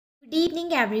Good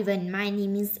evening everyone. My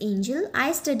name is Angel.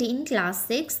 I study in class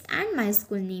 6 and my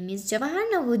school name is Jawahar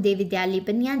Navodaya Vidyalaya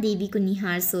Panya Devi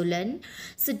Kunihar Solan.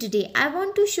 So today I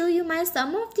want to show you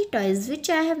some of the toys which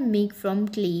I have made from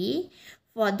clay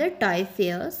for the toy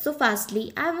fair. So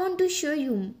firstly I want to show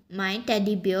you my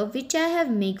teddy bear which I have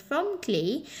made from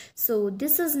clay. So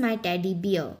this is my teddy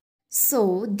bear.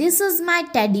 This is my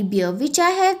teddy bear which I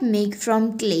have made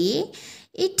from clay.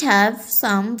 It have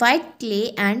some white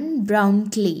clay and brown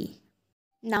clay.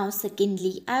 Now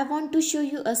secondly, I want to show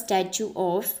you a statue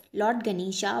of Lord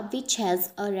Ganesha which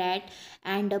has a rat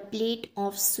and a plate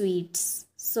of sweets.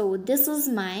 So this is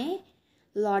my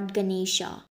Lord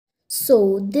Ganesha.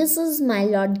 This is my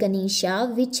Lord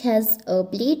Ganesha which has a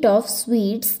plate of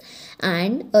sweets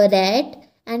and a rat,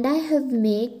 and I have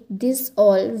made this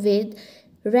all with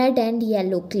red and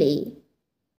yellow clay.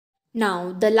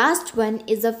 Now the last one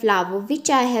is a flower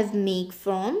which I have made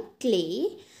from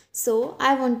clay. So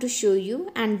I want to show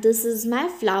you, and this is my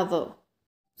flower.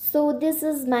 So this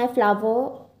is my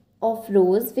flower of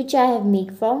rose which I have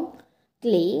made from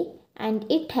clay, and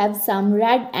it have some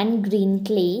red and green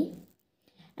clay,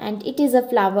 and it is a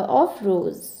flower of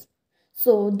rose.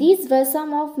 So these were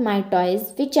some of my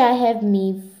toys which I have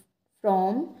made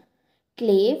from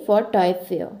clay for toy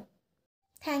fair.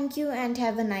 Thank you and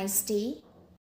have a nice day.